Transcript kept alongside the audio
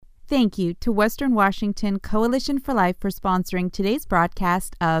Thank you to Western Washington Coalition for Life for sponsoring today's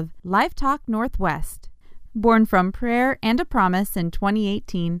broadcast of Life Talk Northwest. Born from prayer and a promise in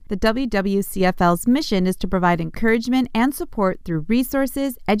 2018, the WWCFL's mission is to provide encouragement and support through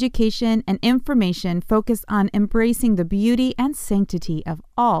resources, education, and information focused on embracing the beauty and sanctity of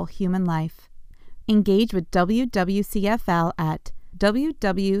all human life. Engage with WWCFL at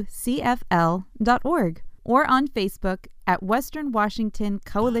wwcfl.org or on Facebook at Western Washington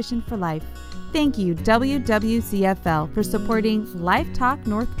Coalition for Life. Thank you, WWCFL, for supporting Life Talk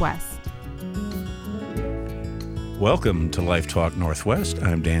Northwest. Welcome to Life Talk Northwest.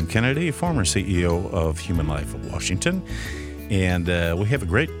 I'm Dan Kennedy, former CEO of Human Life of Washington, and we have a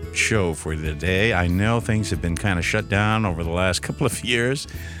great show for you today. I know things have been kind of shut down over the last couple of years,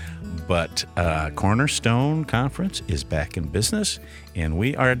 but Cornerstone Conference is back in business, and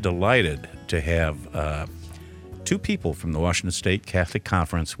we are delighted to have two people from the Washington State Catholic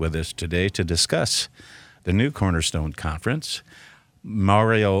Conference with us today to discuss the new Cornerstone Conference.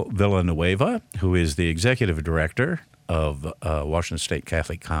 Mario Villanueva, who is the executive director of Washington State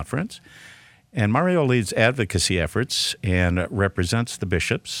Catholic Conference. And Mario leads advocacy efforts and represents the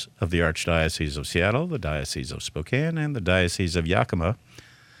bishops of the Archdiocese of Seattle, the Diocese of Spokane, and the Diocese of Yakima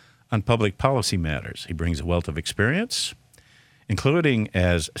on public policy matters. He brings a wealth of experience, including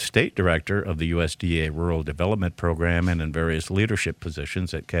as state director of the USDA Rural Development Program and in various leadership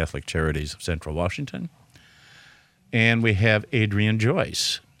positions at Catholic Charities of Central Washington. And we have Adrienne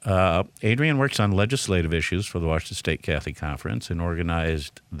Joyce. Adrienne works on legislative issues for the Washington State Catholic Conference and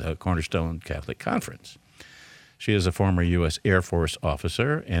organized the Cornerstone Catholic Conference. She is a former U.S. Air Force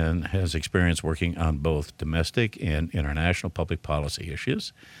officer and has experience working on both domestic and international public policy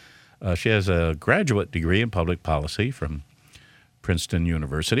issues. She has a graduate degree in public policy from Princeton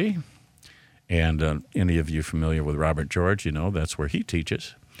University. And any of you familiar with Robert George, you know that's where he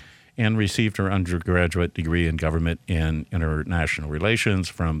teaches. And received her undergraduate degree in government and international relations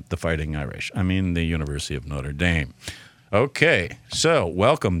from the Fighting Irish. I mean, the University of Notre Dame. Okay, so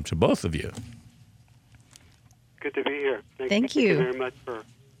welcome to both of you. Good to be here. Thank you. Thank you very much for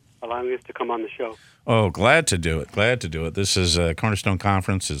allowing us to come on the show. Oh, glad to do it. Glad to do it. This is Cornerstone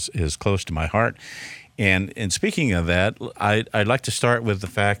Conference is close to my heart. And speaking of that, I'd like to start with the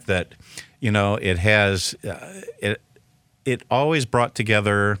fact that, you know, it has it always brought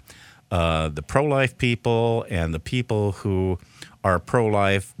together the pro-life people and the people who are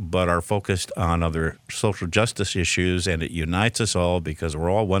pro-life but are focused on other social justice issues, and it unites us all because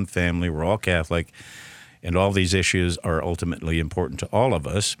we're all one family, we're all Catholic, and all these issues are ultimately important to all of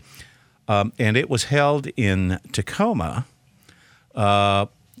us. And it was held in Tacoma.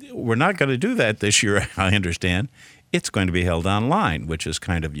 We're not going to do that this year, I understand. It's going to be held online, which is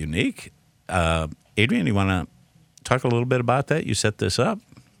kind of unique. Adrienne, you want to talk a little bit about that? You set this up.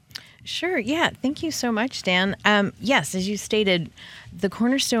 Sure. Yeah. Thank you so much, Dan. Yes, as you stated, the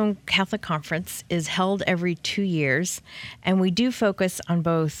Cornerstone Catholic Conference is held every 2 years, and we do focus on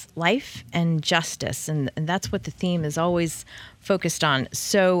both life and justice, and that's what the theme is always focused on.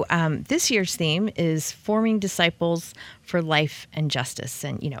 So this year's theme is forming disciples for life and justice.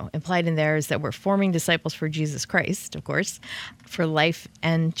 And, you know, implied in there is that we're forming disciples for Jesus Christ, of course, for life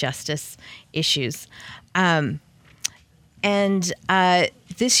and justice issues. And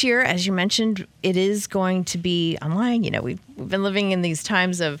this year, as you mentioned, it is going to be online. You know, we've been living in these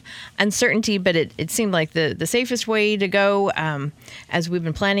times of uncertainty, but it seemed like the safest way to go, as we've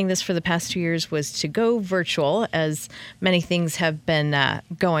been planning this for the past 2 years, was to go virtual, as many things have been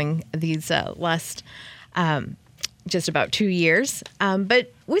going these last just about 2 years.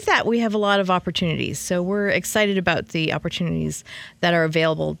 But with that, we have a lot of opportunities. So we're excited about the opportunities that are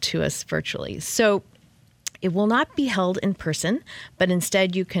available to us virtually. So it will not be held in person, but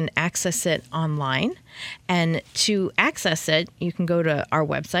instead you can access it online. And to access it, you can go to our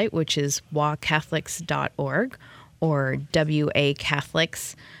website, which is wacatholics.org or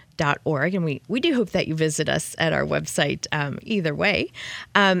wacatholics.org. And we do hope that you visit us at our website either way.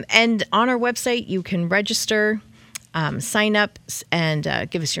 And on our website, you can register, sign up, and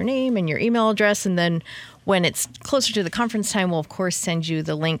give us your name and your email address. And then when it's closer to the conference time, we'll, of course, send you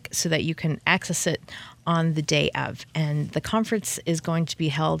the link so that you can access it on the day of. And the conference is going to be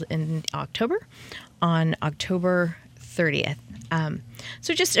held in October, on October 30th.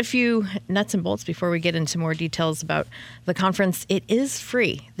 So just a few nuts and bolts before we get into more details about the conference. It is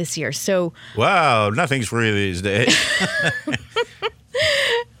free this year. So wow, nothing's free these days.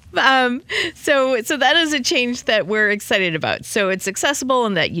 So that is a change that we're excited about. So it's accessible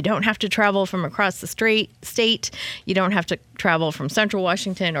in that you don't have to travel from across the state. You don't have to travel from Central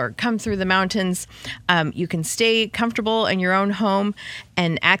Washington or come through the mountains. You can stay comfortable in your own home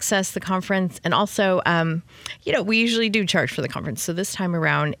and access the conference. And also, we usually do charge for the conference. So this time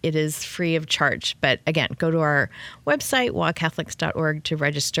around, it is free of charge. But again, go to our website, waucatholics.org, to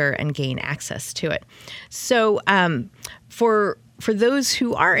register and gain access to it. So for those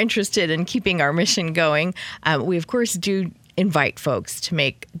who are interested in keeping our mission going, we, of course, do invite folks to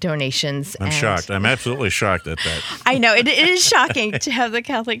make donations. I'm shocked. I'm absolutely shocked at that. I know it is shocking to have the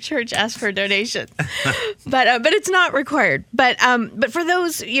Catholic Church ask for donations, but it's not required. But for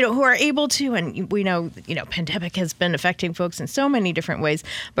those who are able to, and we know pandemic has been affecting folks in so many different ways.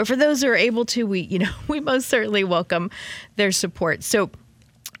 But for those who are able to, we most certainly welcome their support. So,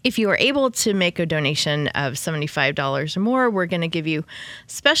 if you are able to make a donation of $75 or more, we're going to give you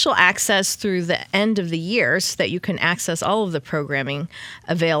special access through the end of the year so that you can access all of the programming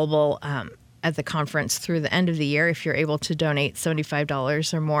available at the conference through the end of the year if you're able to donate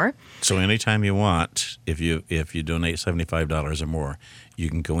 $75 or more. So anytime you want, if you donate $75 or more, you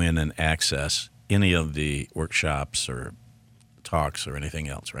can go in and access any of the workshops or talks or anything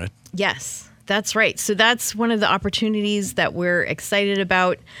else, right? Yes. That's right. So that's one of the opportunities that we're excited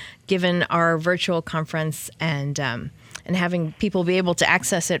about, given our virtual conference and having people be able to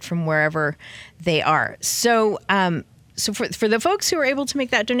access it from wherever they are. So for the folks who are able to make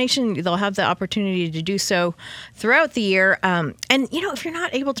that donation, they'll have the opportunity to do so throughout the year. And if you're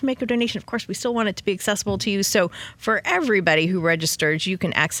not able to make a donation, of course, we still want it to be accessible to you. So for everybody who registers, you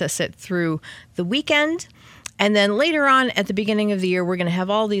can access it through the weekend. And then later on, at the beginning of the year, we're going to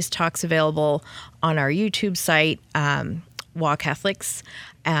have all these talks available on our YouTube site, WA Catholics,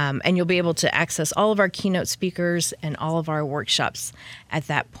 and you'll be able to access all of our keynote speakers and all of our workshops at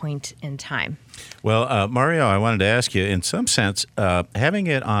that point in time. Well, Mario, I wanted to ask you, in some sense, having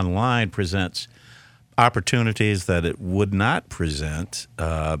it online presents opportunities that it would not present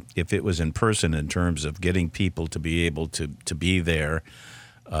if it was in person, in terms of getting people to be able to be there.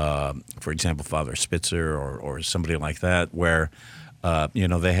 For example, Father Spitzer or somebody like that, where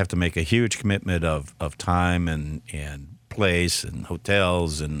they have to make a huge commitment of time and place and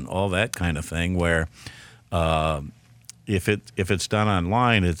hotels and all that kind of thing. Where if it's done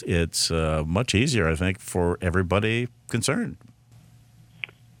online, it's much easier, I think, for everybody concerned.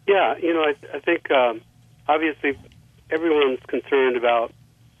 Yeah, I think obviously everyone's concerned about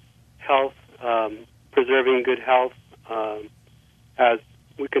health, preserving good health as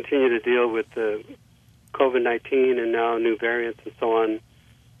we continue to deal with the COVID-19 and now new variants and so on.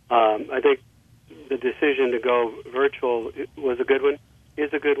 I think the decision to go virtual was a good one,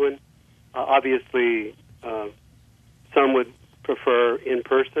 is a good one. Obviously, some would prefer in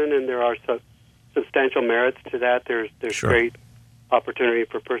person, and there are substantial merits to that. There's Sure. Great opportunity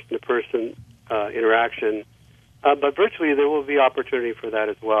for person-to-person interaction. But virtually, there will be opportunity for that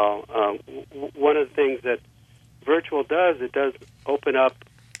as well. One of the things that virtual does, it does open up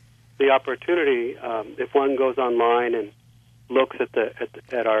the opportunity. If one goes online and looks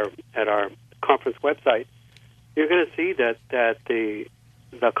at our conference website, you're going to see that the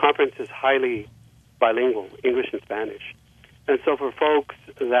conference is highly bilingual, English and Spanish. And so for folks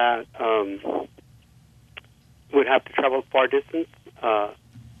that would have to travel far distance,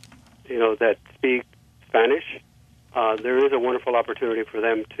 that speak Spanish, there is a wonderful opportunity for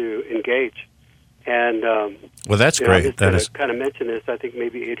them to engage. And well, that's great. I'm just going to kind of mention this. I think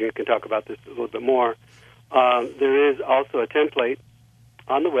maybe Adrian can talk about this a little bit more. There is also a template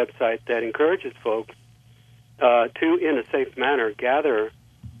on the website that encourages folks to, in a safe manner, gather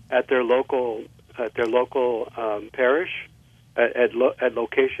at their local parish, at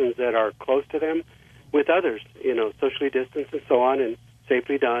locations that are close to them, with others, socially distanced and so on, and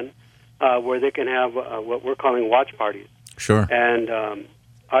safely done, where they can have what we're calling watch parties. Sure. And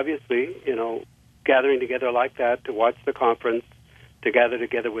obviously, gathering together like that to watch the conference, to gather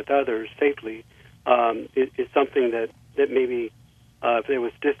together with others safely, is something that maybe if there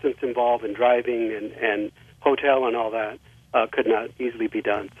was distance involved in driving and hotel and all that, could not easily be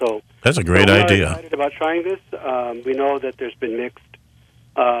done. So that's a great idea. We're excited about trying this. We know that there's been mixed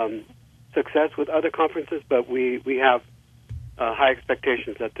success with other conferences, but we have high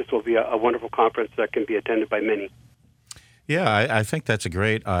expectations that this will be a wonderful conference that can be attended by many. Yeah, I think that's a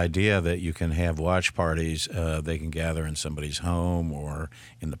great idea that you can have watch parties. They can gather in somebody's home or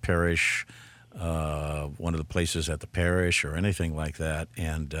in the parish, one of the places at the parish or anything like that.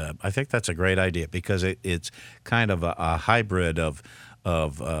 And I think that's a great idea because it's kind of a hybrid of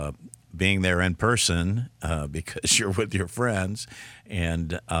being there in person because you're with your friends,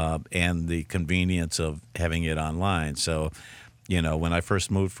 and the convenience of having it online. So, when I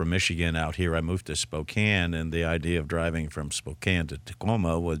first moved from Michigan out here, I moved to Spokane, and the idea of driving from Spokane to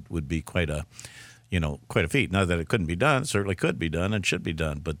Tacoma would be quite a feat. Not that it couldn't be done; it certainly could be done and should be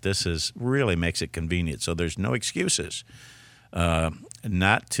done. But this really makes it convenient. So there's no excuses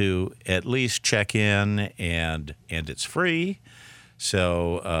not to at least check in, and it's free.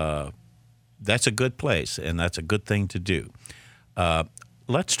 So that's a good place, and that's a good thing to do.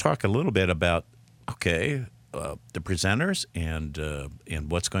 Let's talk a little bit about the presenters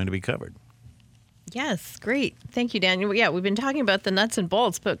and what's going to be covered. Yes, great. Thank you, Daniel. Yeah, we've been talking about the nuts and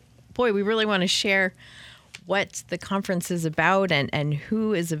bolts, but boy, we really want to share what the conference is about and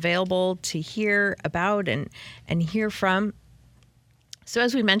who is available to hear about and hear from. So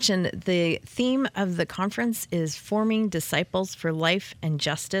as we mentioned, the theme of the conference is Forming Disciples for Life and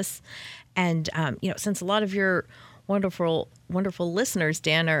Justice. And, since a lot of your wonderful listeners,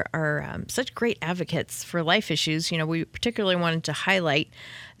 Dan, are such great advocates for life issues, we particularly wanted to highlight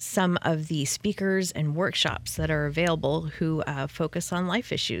some of the speakers and workshops that are available who focus on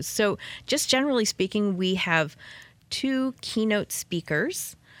life issues. So just generally speaking, we have 2 keynote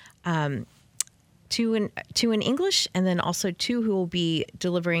speakers, two in English, and then also 2 who will be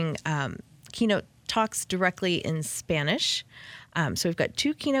delivering keynote talks directly in Spanish. So we've got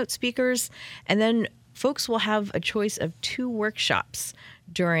 2 keynote speakers, and then folks will have a choice of 2 workshops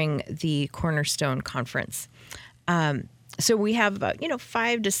during the Cornerstone Conference. So we have about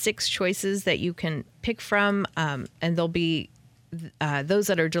 5 to 6 choices that you can pick from, and there'll be those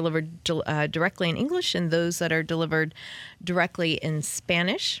that are delivered directly in English and those that are delivered directly in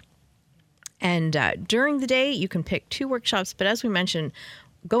Spanish. And during the day, you can pick 2 workshops, but as we mentioned,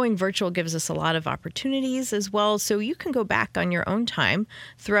 going virtual gives us a lot of opportunities as well. So you can go back on your own time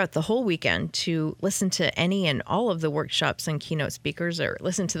throughout the whole weekend to listen to any and all of the workshops and keynote speakers, or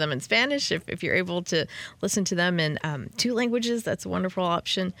listen to them in Spanish if you're able to listen to them in 2 languages. That's a wonderful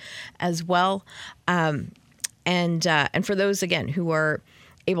option as well. And for those, again, who are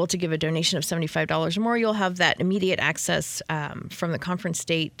able to give a donation of $75 or more, you'll have that immediate access from the conference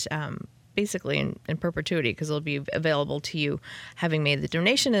date basically in perpetuity, because it'll be available to you having made the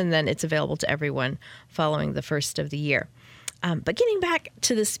donation, and then it's available to everyone following the first of the year. But getting back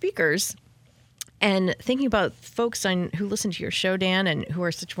to the speakers and thinking about folks who listen to your show, Dan, and who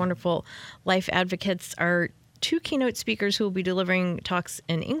are such wonderful life advocates, our 2 keynote speakers who will be delivering talks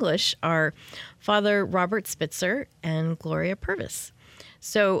in English are Father Robert Spitzer and Gloria Purvis.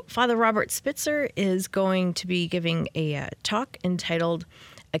 So Father Robert Spitzer is going to be giving a talk entitled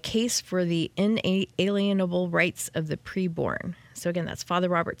A Case for the Inalienable Rights of the Preborn. So again, that's Father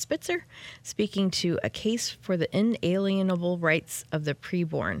Robert Spitzer speaking to A Case for the Inalienable Rights of the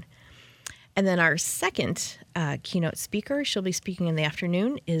Preborn. And then our second keynote speaker, she'll be speaking in the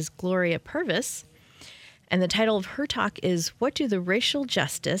afternoon, is Gloria Purvis. And the title of her talk is What Do the Racial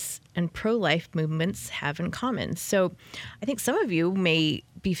Justice and Pro-Life Movements Have in Common? So I think some of you may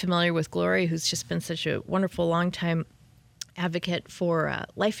be familiar with Gloria, who's just been such a wonderful long-time advocate for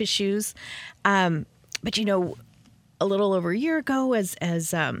life issues. But a little over a year ago, as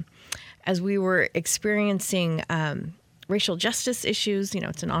we were experiencing racial justice issues,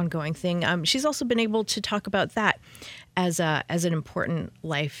 it's an ongoing thing. She's also been able to talk about that as an important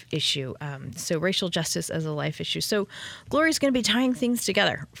life issue. So racial justice as a life issue. So Gloria's going to be tying things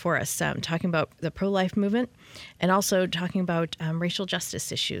together for us, talking about the pro-life movement and also talking about racial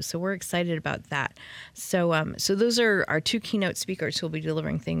justice issues. So we're excited about that. So those are our 2 keynote speakers who will be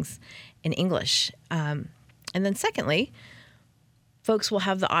delivering things in English. And then secondly, folks will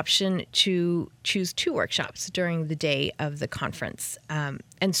have the option to choose 2 workshops during the day of the conference.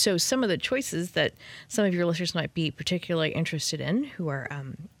 And so some of the choices that some of your listeners might be particularly interested in, who are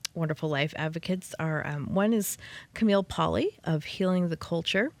wonderful life advocates, are one is Camille Pauley of Healing the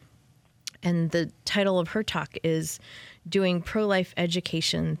Culture. And the title of her talk is Doing Pro-Life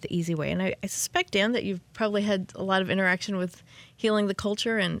Education the Easy Way. And I suspect, Dan, that you've probably had a lot of interaction with Healing the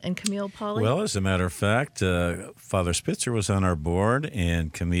Culture and Camille Pauley. Well, as a matter of fact, Father Spitzer was on our board,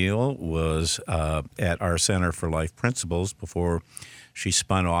 and Camille was at our Center for Life Principles before she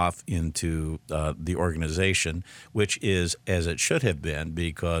spun off into the organization, which is as it should have been,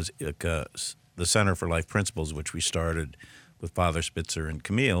 because the Center for Life Principles, which we started with Father Spitzer and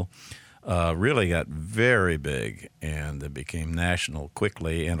Camille, really got very big, and it became national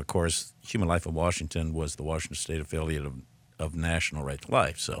quickly. And, of course, Human Life of Washington was the Washington State affiliate of National Right to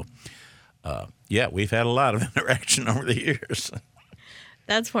Life. So, we've had a lot of interaction over the years.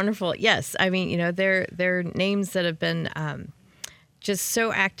 That's wonderful. Yes. I mean, they're names that have been just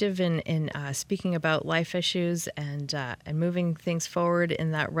so active in speaking about life issues and moving things forward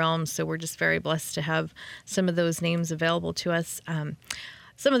in that realm. So we're just very blessed to have some of those names available to us.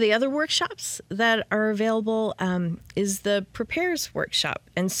 Some of the other workshops that are available is the Prepares workshop.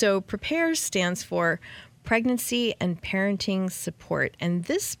 And so Prepares stands for Pregnancy and Parenting Support. And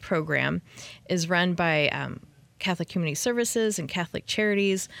this program is run by Catholic Community Services and Catholic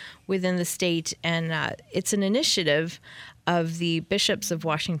Charities within the state. And it's an initiative of the bishops of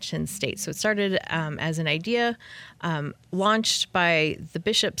Washington State. So it started as an idea launched by the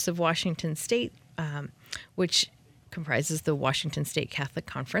bishops of Washington State, which comprises the Washington State Catholic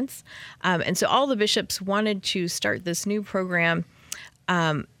Conference. And so all the bishops wanted to start this new program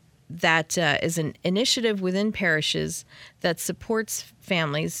that is an initiative within parishes that supports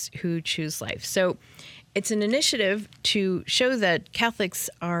families who choose life. So it's an initiative to show that Catholics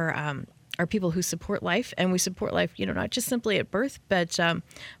are people who support life, and we support life, not just simply at birth,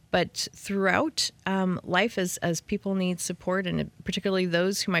 but throughout life as people need support, and particularly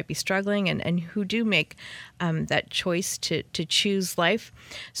those who might be struggling and who do make that choice to choose life.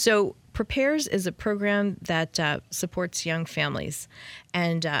 So Prepares is a program that supports young families,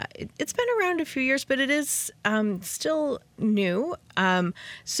 and it's been around a few years, but it is still new.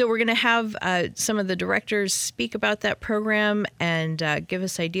 So we're going to have some of the directors speak about that program and give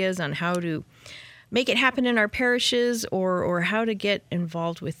us ideas on how to make it happen in our parishes or how to get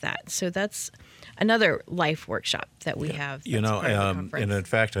involved with that. So that's another life workshop that we have. And in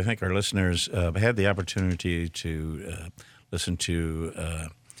fact, I think our listeners had the opportunity to listen to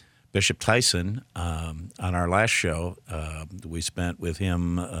Bishop Tyson on our last show. We spent with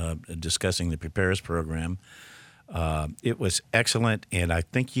him discussing the Prepares program. It was excellent, and I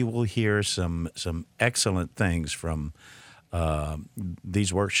think you will hear some excellent things from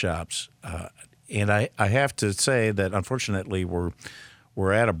these workshops. And I have to say that unfortunately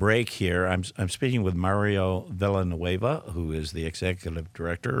we're at a break here. I'm speaking with Mario Villanueva, who is the executive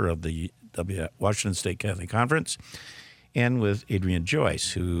director of the Washington State Catholic Conference, and with Adrian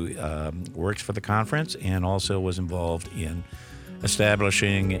Joyce, who works for the conference and also was involved in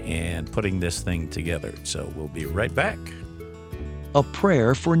establishing and putting this thing together. So we'll be right back. A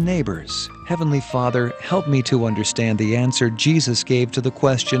prayer for neighbors. Heavenly Father, help me to understand the answer Jesus gave to the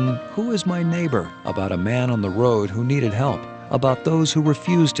question, "Who is my neighbor?" about a man on the road who needed help, about those who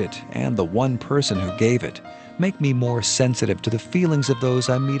refused it, and the one person who gave it. Make me more sensitive to the feelings of those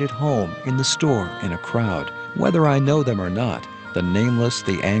I meet at home, in the store, in a crowd, whether I know them or not. The nameless,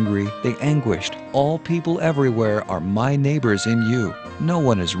 the angry, the anguished, all people everywhere are my neighbors in you. No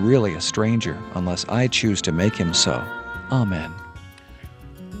one is really a stranger unless I choose to make him so. Amen.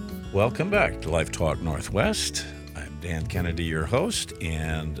 Welcome back to Life Talk Northwest. I'm Dan Kennedy, your host,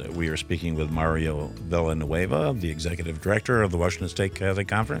 and we are speaking with Mario Villanueva, the executive director of the Washington State Catholic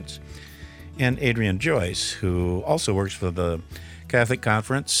Conference, and Adrian Joyce, who also works for the Catholic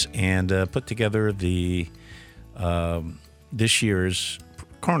Conference and put together the this year's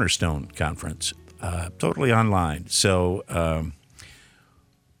Cornerstone Conference, totally online. So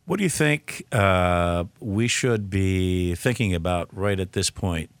what do you think we should be thinking about right at this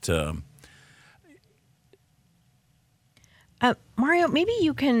point? Mario, maybe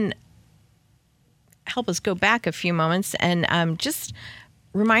you can help us go back a few moments and just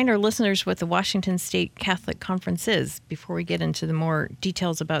remind our listeners what the Washington State Catholic Conference is before we get into the more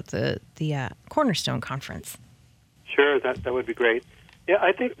details about the Cornerstone Conference. Sure, that would be great. Yeah,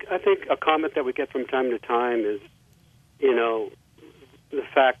 I think a comment that we get from time to time is, the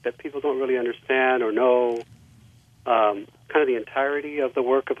fact that people don't really understand or know kind of the entirety of the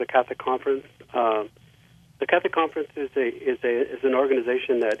work of the Catholic Conference. The Catholic Conference is an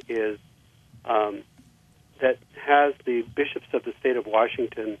organization that is that has the bishops of the state of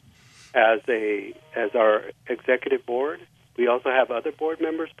Washington as our executive board. We also have other board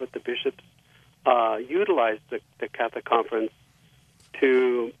members, but the bishops utilize the Catholic Conference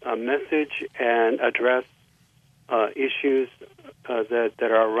to message and address issues that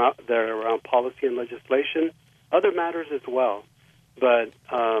are around policy and legislation, other matters as well. But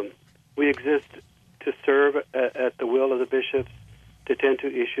we exist to serve at the will of the bishops, to tend to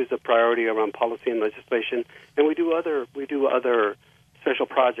issues of priority around policy and legislation, and we do other special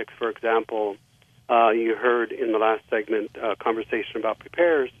projects. For example, you heard in the last segment a conversation about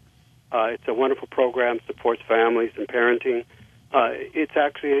Prepares. It's a wonderful program, supports families and parenting. It's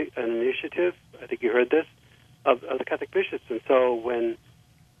actually an initiative, I think you heard this, of the Catholic bishops. And so when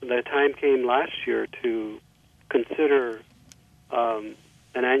the time came last year to consider an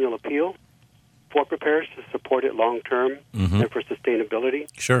annual appeal for Prepares to support it long-term and for sustainability,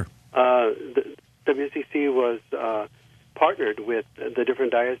 Sure. The WCC was partnered with the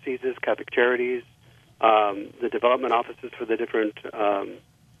different dioceses, Catholic Charities, the development offices for the different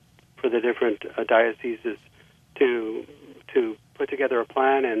dioceses to put together a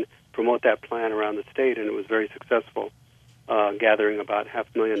plan and promote that plan around the state, and it was very successful, gathering about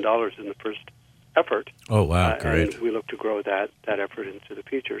 $500,000 in the first effort. Oh, wow, great. And we look to grow that effort into the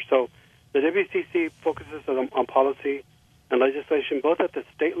future. So the WCC focuses on policy and legislation both at the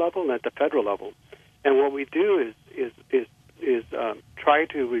state level and at the federal level. And what we do is try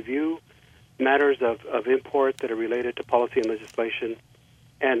to review matters of import that are related to policy and legislation,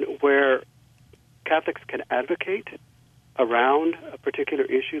 and where Catholics can advocate around a particular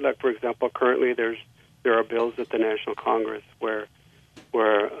issue. Like, for example, currently there are bills at the National Congress where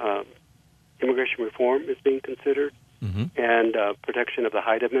immigration reform is being considered, and protection of the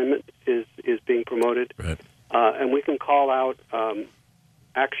Hyde Amendment is being promoted. Right. And we can call out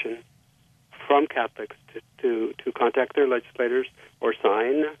action from Catholics to contact their legislators or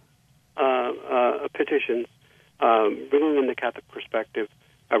sign petitions, bringing in the Catholic perspective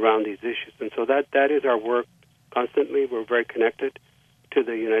around these issues. And so that is our work constantly. We're very connected to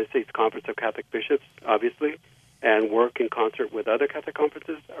the United States Conference of Catholic Bishops, obviously, and work in concert with other Catholic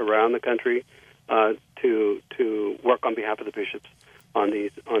conferences around the country to work on behalf of the bishops on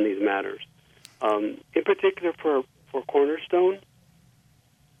these matters. In particular, for Cornerstone,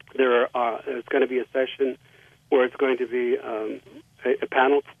 there's going to be a session where it's going to be a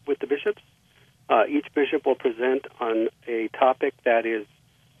panel with the bishops. Each bishop will present on a topic that is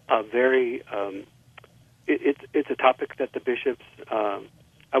very. It's a topic that the bishops,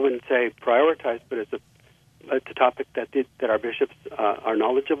 I wouldn't say prioritize, but it's a topic that our bishops are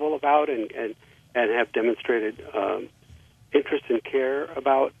knowledgeable about and have demonstrated interest and care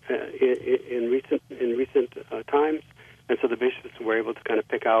about in recent times. And so the bishops were able to kind of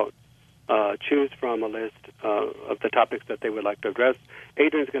pick out, choose from a list of the topics that they would like to address.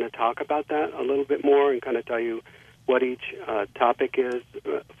 Adrian's going to talk about that a little bit more and kind of tell you what each topic is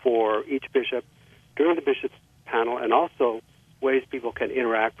for each bishop during the bishops' panel, and also ways people can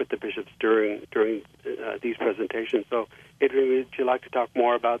interact with the bishops during these presentations. So, Adrian, would you like to talk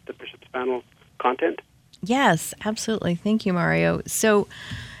more about the bishops' panel content? Yes, absolutely. Thank you, Mario. So,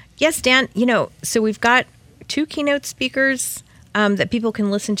 yes, Dan, so we've got 2 keynote speakers that people can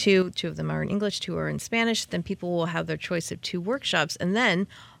listen to. 2 of them are in English, 2 are in Spanish. Then people will have their choice of 2 workshops. And then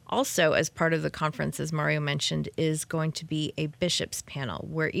also, as part of the conference, as Mario mentioned, is going to be a bishops panel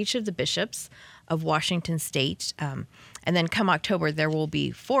where each of the bishops of Washington State, and then come October, there will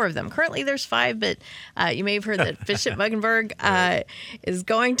be 4 of them. Currently, there's 5, but you may have heard that Bishop Muggenberg is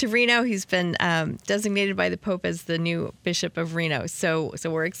going to Reno. He's been designated by the Pope as the new Bishop of Reno. So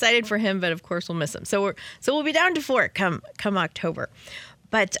we're excited for him, but of course we'll miss him. So we'll be down to 4 come October.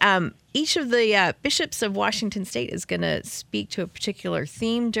 But each of the bishops of Washington State is going to speak to a particular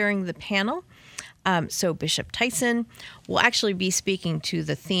theme during the panel. So Bishop Tyson will actually be speaking to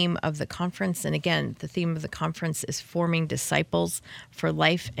the theme of the conference. And again, the theme of the conference is Forming Disciples for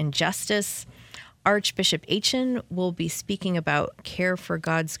Life and Justice. Archbishop Aitchen will be speaking about care for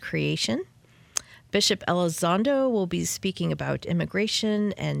God's creation. Bishop Elizondo will be speaking about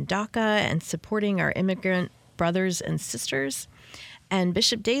immigration and DACA and supporting our immigrant brothers and sisters. And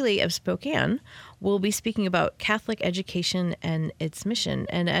Bishop Daly of Spokane will be speaking about Catholic education and its mission.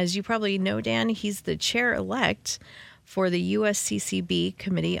 And as you probably know, Dan, he's the chair-elect for the USCCB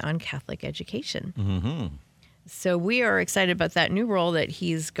Committee on Catholic Education. Mm-hmm. So we are excited about that new role that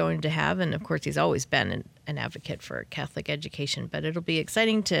he's going to have. And, of course, he's always been an advocate for Catholic education. But it'll be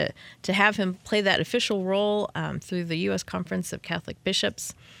exciting to have him play that official role through the U.S. Conference of Catholic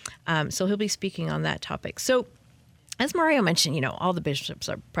Bishops. So he'll be speaking on that topic. So, as Mario mentioned, all the bishops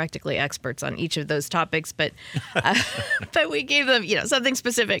are practically experts on each of those topics, but we gave them, something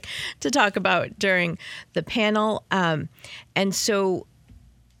specific to talk about during the panel. And so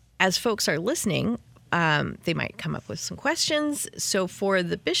as folks are listening, they might come up with some questions. So for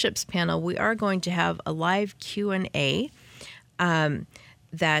the bishops panel, we are going to have a live Q&A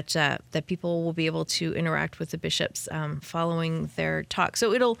that people will be able to interact with the bishops following their talk.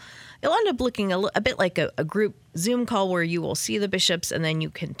 So it'll end up looking a bit like a group Zoom call where you will see the bishops and then you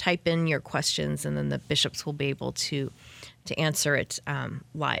can type in your questions and then the bishops will be able to answer it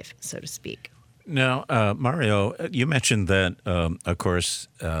live, so to speak. Now, Mario, you mentioned that, of course,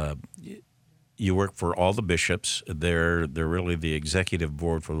 you work for all the bishops. They're really the executive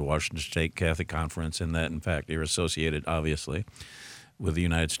board for the Washington State Catholic Conference, and that, in fact, you're associated, obviously, with the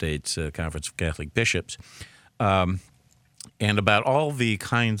United States Conference of Catholic Bishops. And about all the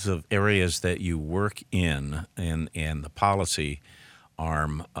kinds of areas that you work in and the policy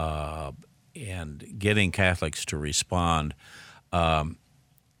arm, getting Catholics to respond. I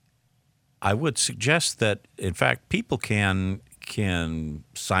would suggest that, in fact, people can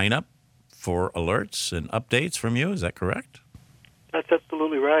sign up for alerts and updates from you. Is that correct? That's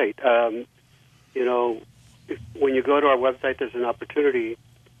absolutely right. When you go to our website, there's an opportunity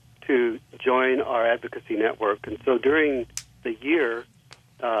to join our advocacy network. And so during the year,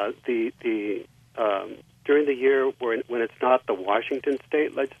 during the year when it's not the Washington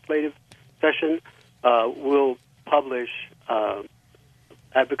State legislative session, we'll publish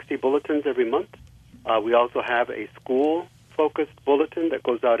advocacy bulletins every month. We also have a school-focused bulletin that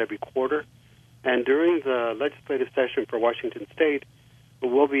goes out every quarter. And during the legislative session for Washington State,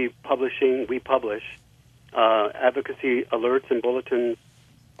 we publish advocacy alerts and bulletins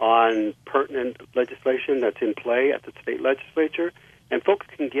on pertinent legislation that's in play at the state legislature. And folks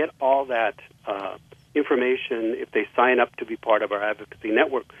can get all that information if they sign up to be part of our advocacy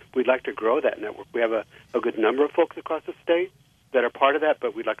network. We'd like to grow that network. We have a good number of folks across the state that are part of that,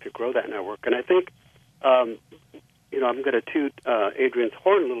 but we'd like to grow that network. And I think, I'm going to toot Adrienne's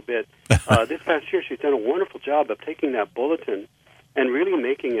horn a little bit. This past year, she's done a wonderful job of taking that bulletin and really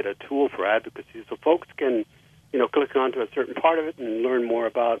making it a tool for advocacy. So folks can, click onto a certain part of it and learn more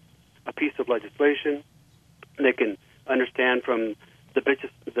about a piece of legislation. They can understand from the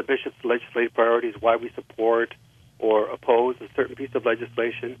bishop's legislative priorities why we support or oppose a certain piece of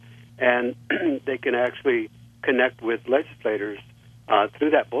legislation, and they can actually connect with legislators through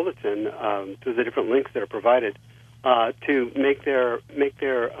that bulletin, through the different links that are provided, to make their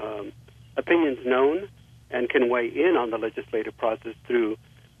opinions known, and can weigh in on the legislative process through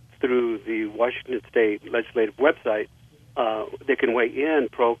the Washington State legislative website. They can weigh in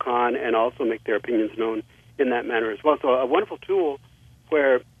pro, con, and also make their opinions known in that manner as well. So a wonderful tool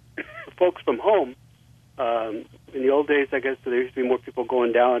where folks from home, in the old days, I guess there used to be more people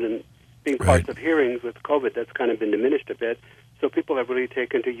going down and being parts of hearings. With COVID, that's kind of been diminished a bit. So people have really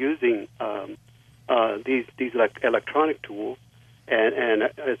taken to using these electronic tools. And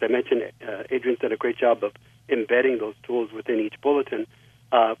as I mentioned, Adrienne did a great job of embedding those tools within each bulletin.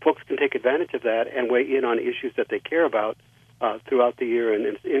 Folks can take advantage of that and weigh in on issues that they care about throughout the year,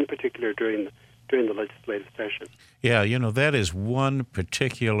 and in particular during the legislative session. Yeah, that is one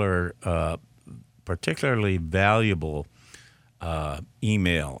particularly valuable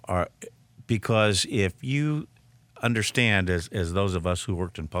email, because if you understand, as those of us who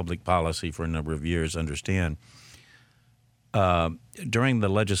worked in public policy for a number of years understand, during the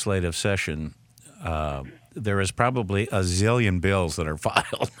legislative session, there is probably a zillion bills that are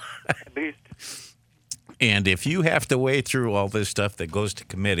filed. At least. And if you have to wade through all this stuff that goes to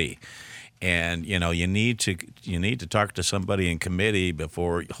committee, and you need to talk to somebody in committee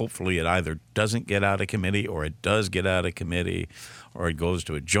before hopefully it either doesn't get out of committee or it does get out of committee or it goes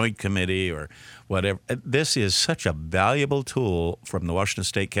to a joint committee or whatever. This is such a valuable tool from the Washington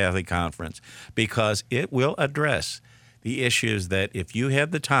State Catholic Conference, because it will address the issues that if you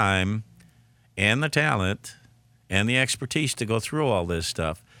had the time and the talent and the expertise to go through all this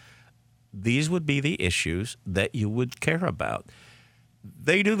stuff, these would be the issues that you would care about.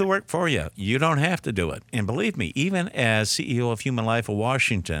 They do the work for you. You don't have to do it. And believe me, even as CEO of Human Life of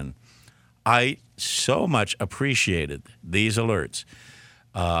Washington, I so much appreciated these alerts.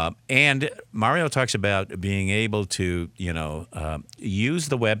 And Mario talks about being able to, use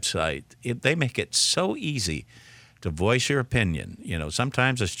the website. They make it so easy to voice your opinion.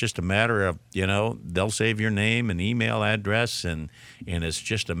 Sometimes it's just a matter of, they'll save your name and email address, and it's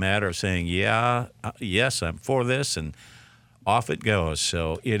just a matter of saying, yes, I'm for this, and off it goes.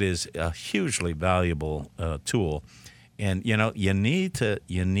 So it is a hugely valuable tool, and you need to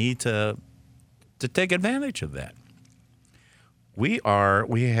take advantage of that. We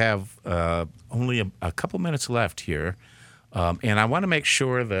have only a couple minutes left here, and I want to make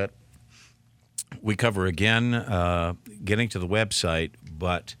sure that we cover again getting to the website,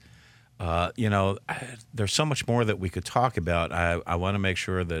 but there's so much more that we could talk about. I want to make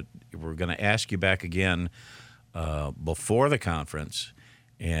sure that we're going to ask you back again before the conference,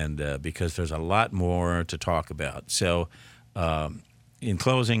 and because there's a lot more to talk about. So in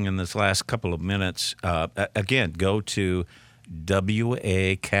closing, in this last couple of minutes, again, go to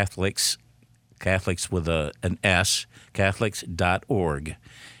WA Catholics with an S, Catholics.org.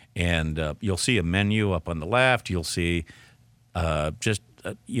 And you'll see a menu up on the left. You'll see it's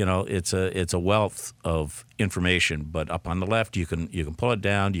a wealth of information. But up on the left, you can pull it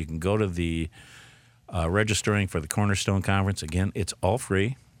down. You can go to the registering for the Cornerstone Conference. Again, it's all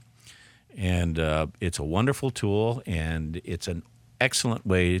free, and it's a wonderful tool, and it's an excellent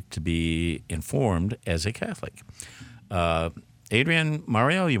way to be informed as a Catholic. Adrian,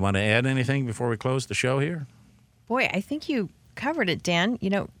 Mario, you want to add anything before we close the show here? Boy, I think you covered it, Dan.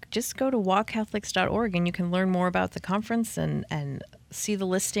 Just go to waucatholics.org and you can learn more about the conference and see the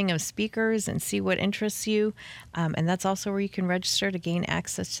listing of speakers and see what interests you. And that's also where you can register to gain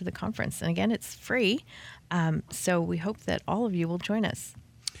access to the conference. And again, it's free. So we hope that all of you will join us.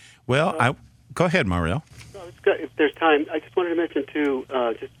 Well, go ahead, Mario. No, it's good. If there's time, I just wanted to mention too,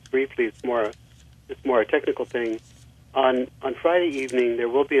 just briefly, it's more a technical thing. On Friday evening, there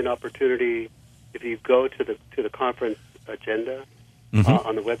will be an opportunity. If you go to the conference agenda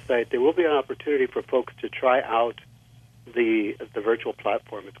on the website, there will be an opportunity for folks to try out the virtual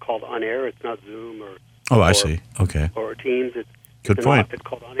platform. It's called On Air. It's not Zoom or I see. Okay. Or Teams. Good point. It's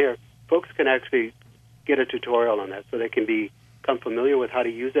called On Air. Folks can actually get a tutorial on that, so they can become familiar with how to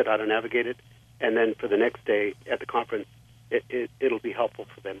use it, how to navigate it, and then for the next day at the conference, it'll be helpful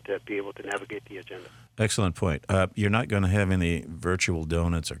for them to be able to navigate the agenda. Excellent point. You're not going to have any virtual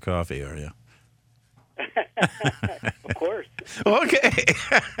donuts or coffee, are you? Of course. Okay.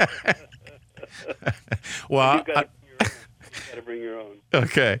 Well, You've got to bring your own.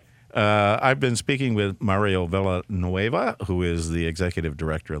 Okay. I've been speaking with Mario Villanueva, who is the executive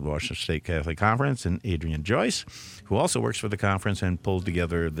director of the Washington State Catholic Conference, and Adrian Joyce, who also works for the conference and pulled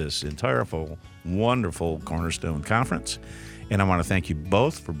together this entire wonderful Cornerstone Conference. And I want to thank you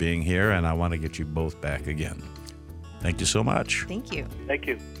both for being here, and I want to get you both back again. Thank you so much. Thank you. Thank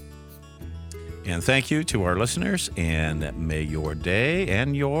you. And thank you to our listeners, and may your day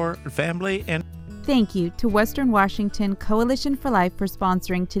and your family and Thank you to Western Washington Coalition for Life for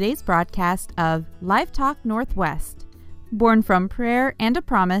sponsoring today's broadcast of Life Talk Northwest. Born from prayer and a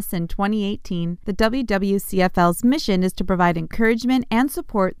promise in 2018, the WWCFL's mission is to provide encouragement and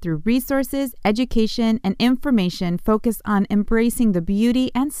support through resources, education, and information focused on embracing the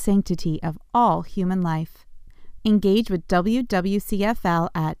beauty and sanctity of all human life. Engage with WWCFL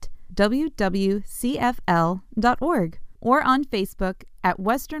at wwcfl.org or on Facebook at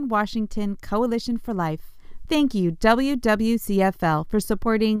Western Washington Coalition for Life. Thank you, WWCFL, for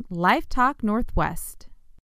supporting Life Talk Northwest.